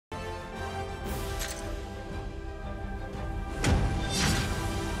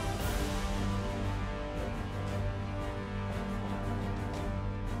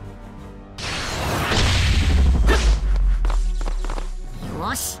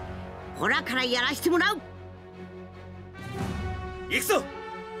よし、ほらからやらしてもらう。行くぞ、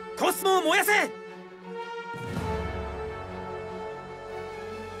コスモを燃やせ。よ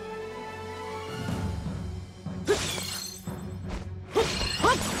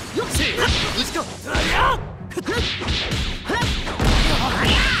っしゃ、打ちこ。行くぞ。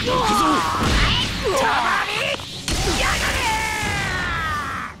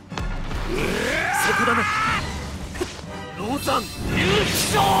そこだな。ローザン優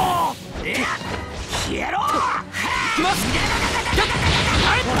勝。消えろ。行きます。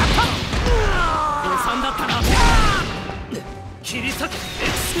予算だったな。切り裂けエク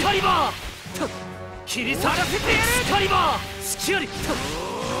スカリバー。切り裂かせてエクスカリバー。隙あり。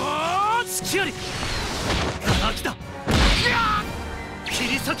隙あり。敵だ。切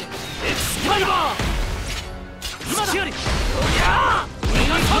り裂けエクスカリバー。隙あり。俺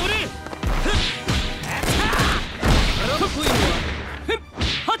が倒れ。かっこいいのは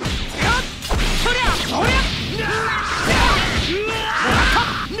はっそりゃそりゃ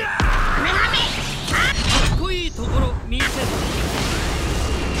かっこいいところ見せて。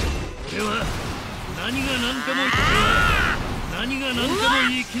俺は何が何でも何が何でも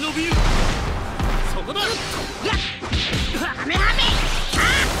生き延びる。そこだ。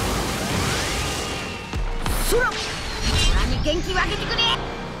そら、俺に元気をあげてくれ。よ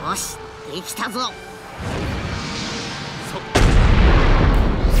し、できたぞ。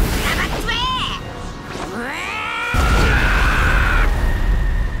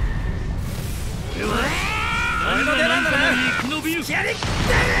俺の出番だな。生き延びる。やれ。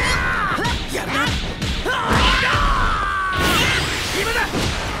やるな。今だ。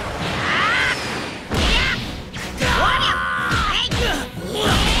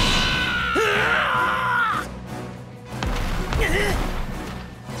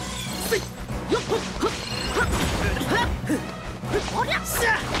おりゃ、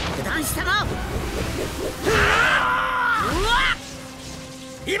油断したな。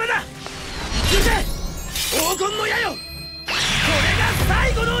今だ。行け、黄金の矢よ。これが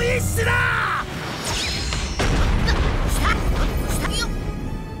最後の一種だ。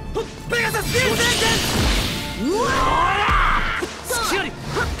ペガサス流星拳。うわー。隙あり。ド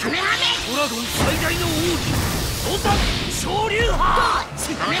ラゴン最大の王子。ロザン昇竜派。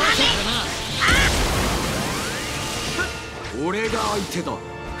俺が相手だ。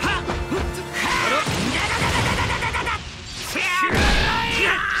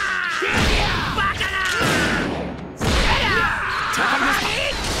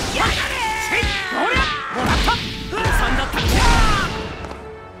俺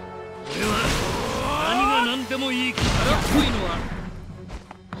は何が何でもいい。荒っぽいのは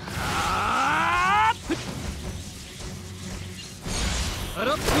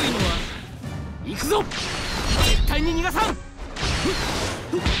荒っぽいのは行くぞ。絶対に逃がさん。う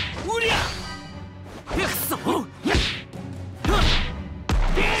りゃくそ。分か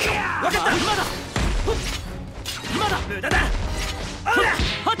った。今だ。今だ。無駄だ。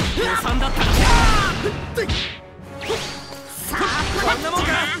予算だったな。さあ、こんなもんか。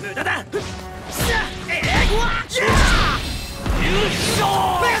無駄だ。優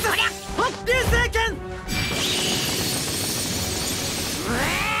勝。ペガサス流星拳。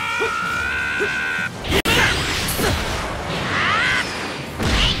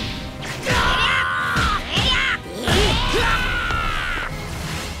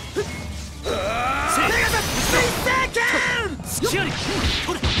隙あり。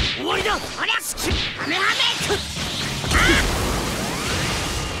ほら終わりだ。おりゃ、カメハメ。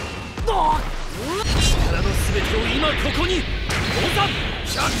力のすべてを今ここに。ロザン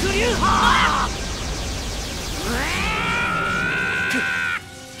百竜派。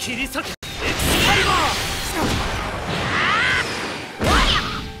切り裂けエクスカリバー。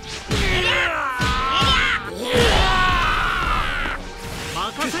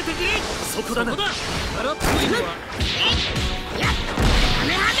任せてくれ。そこだな。荒っぽいのはカ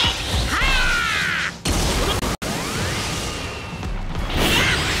メハメ。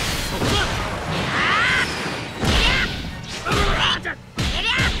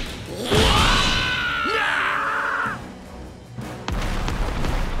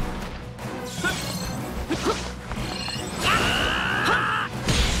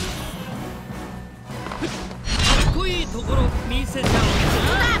ところ見せちゃおうか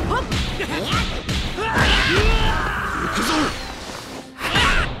な。行くぞ。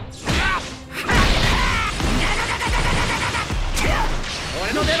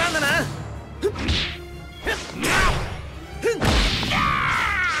俺の出番だな。こ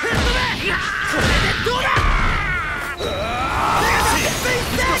れでどうだ。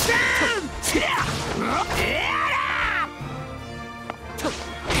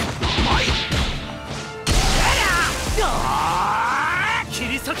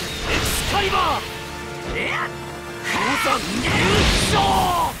裂エクスカリバー。鉱山優勝。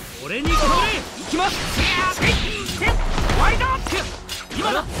俺にこれ行きます。ワイド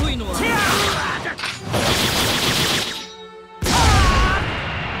今だっぽいのは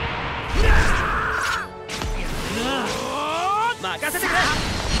任せてくれ。か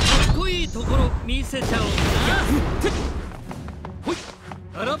っこいいところ見せちゃおうかな。ほい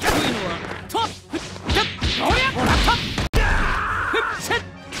荒っぽいのはとっおりゃもらった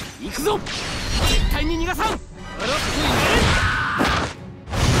行くぞ。絶対に逃がさん。荒っぽいね。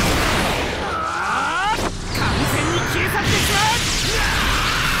完全に消え去ってしまう。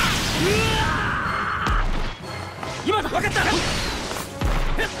今だ分かった。お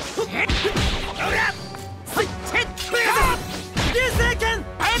りゃ流星剣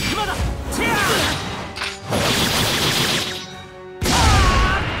今だ。チェア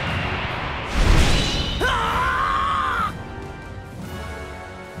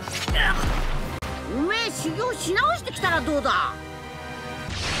おめえ修行し直してきたらどうだ。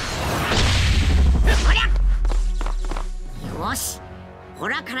おりゃよし、ほ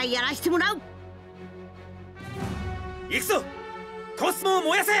らからやらしてもらう。行くぞ。コスモを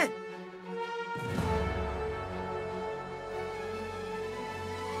燃やせ。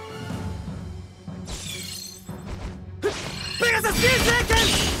ペガサス流星剣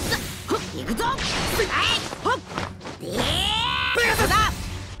行くぞ。はいほっペガサス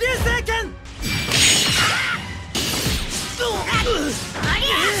流星剣。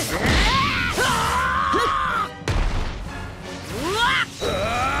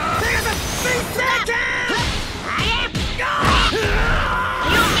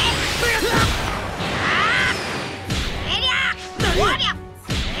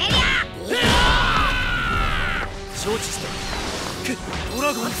承知した。ド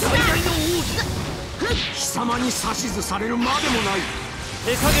ラゴン最大の王子。貴様に指図されるまでもない。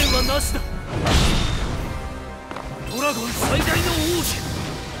手加減はなしだ。ドラゴン最大の王子。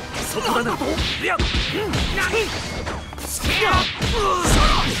そこだな。いや何好きだ。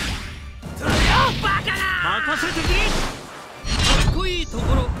バカな。任せてくれ。かっこいいと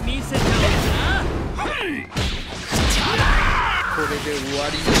ころ見せちゃおうかな。これで終わ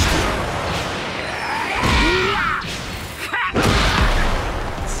りです。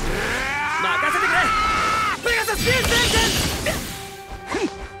任せてくれ。ペガサス流星剣。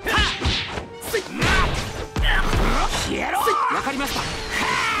消えろ。わかりました。し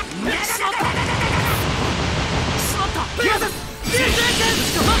まったペガサス流星剣。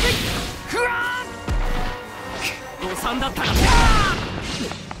ふわー誤算だったな。力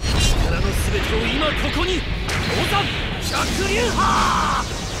の全てを今ここに。鉱山百竜波。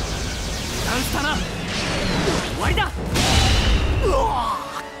ダンスだな。終わりだ。うわ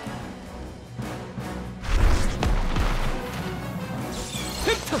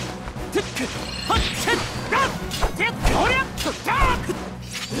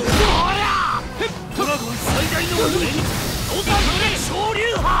ドラゴン最大の上に鉱山昇竜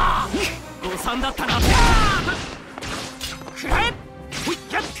波。誤算だったな。くらえ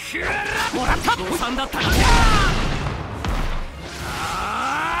もらった。誤算だったな。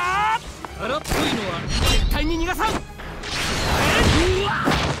荒っぽいのは絶対に逃がさん。完全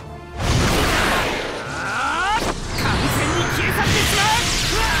に消え去ってしまう。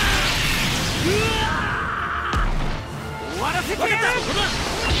終わらせてやる。く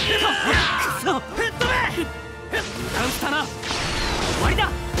そヘッドメダンスだな。終わりだ。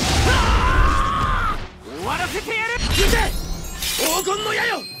終わらせてやる。撃て黄金の矢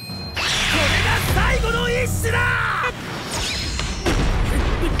よ。これが最後の一種だ。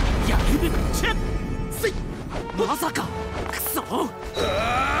やるチェッスイまさかくそペ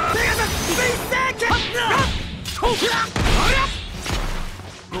ガサス水星剣。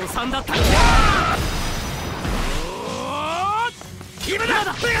誤算だった。今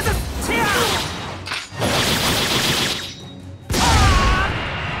だペガサスチェア。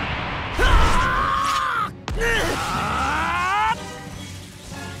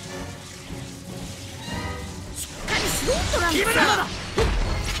今だ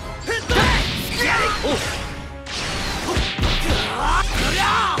ヘッドメ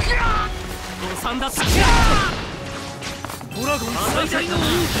誤算だった。ドラゴン最大の王子。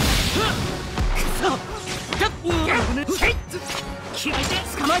気合いで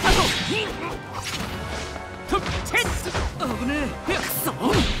捕まえたぞ。危ねえ。くそダ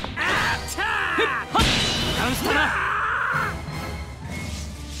ンスだな。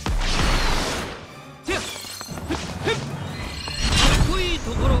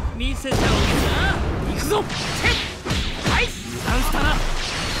ところ見せちゃおうかな。行くぞ。はいダンスだな。こ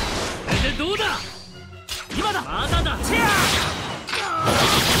れでどうだ。今だまだだ。チェア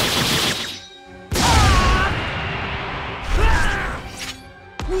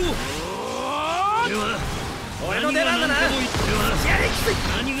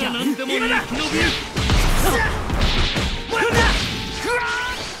が何でも生き延びる。もらった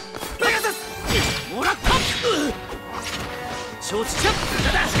ペガサスもらった承知しちゃ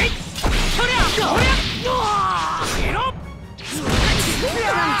だだそりゃ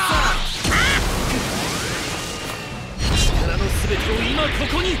力のすべてを今こ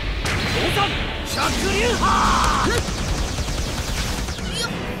こに降参百竜派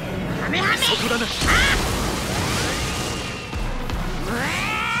ハメハメそこだな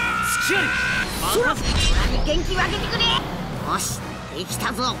隙あり空に元気をあげてくれ。よしでき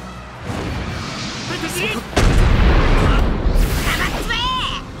たぞ。出てくれ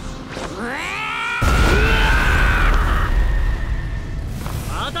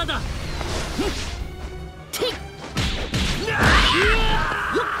まだだ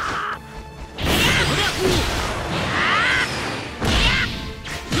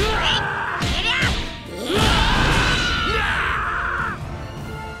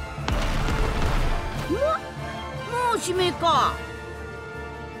もう指名か。